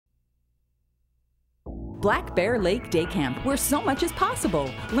Black Bear Lake Day Camp, where so much is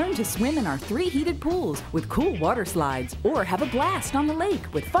possible. Learn to swim in our 3 heated pools with cool water slides, or have a blast on the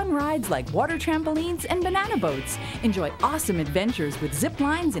lake with fun rides like water trampolines and banana boats. Enjoy awesome adventures with zip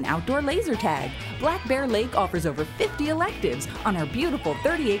lines and outdoor laser tag. Black Bear Lake offers over 50 electives on our beautiful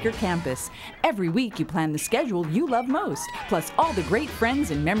 30-acre campus. Every week you plan the schedule you love most, plus all the great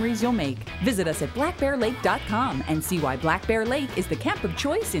friends and memories you'll make. Visit us at blackbearlake.com and see why Black Bear Lake is the camp of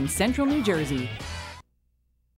choice in Central New Jersey.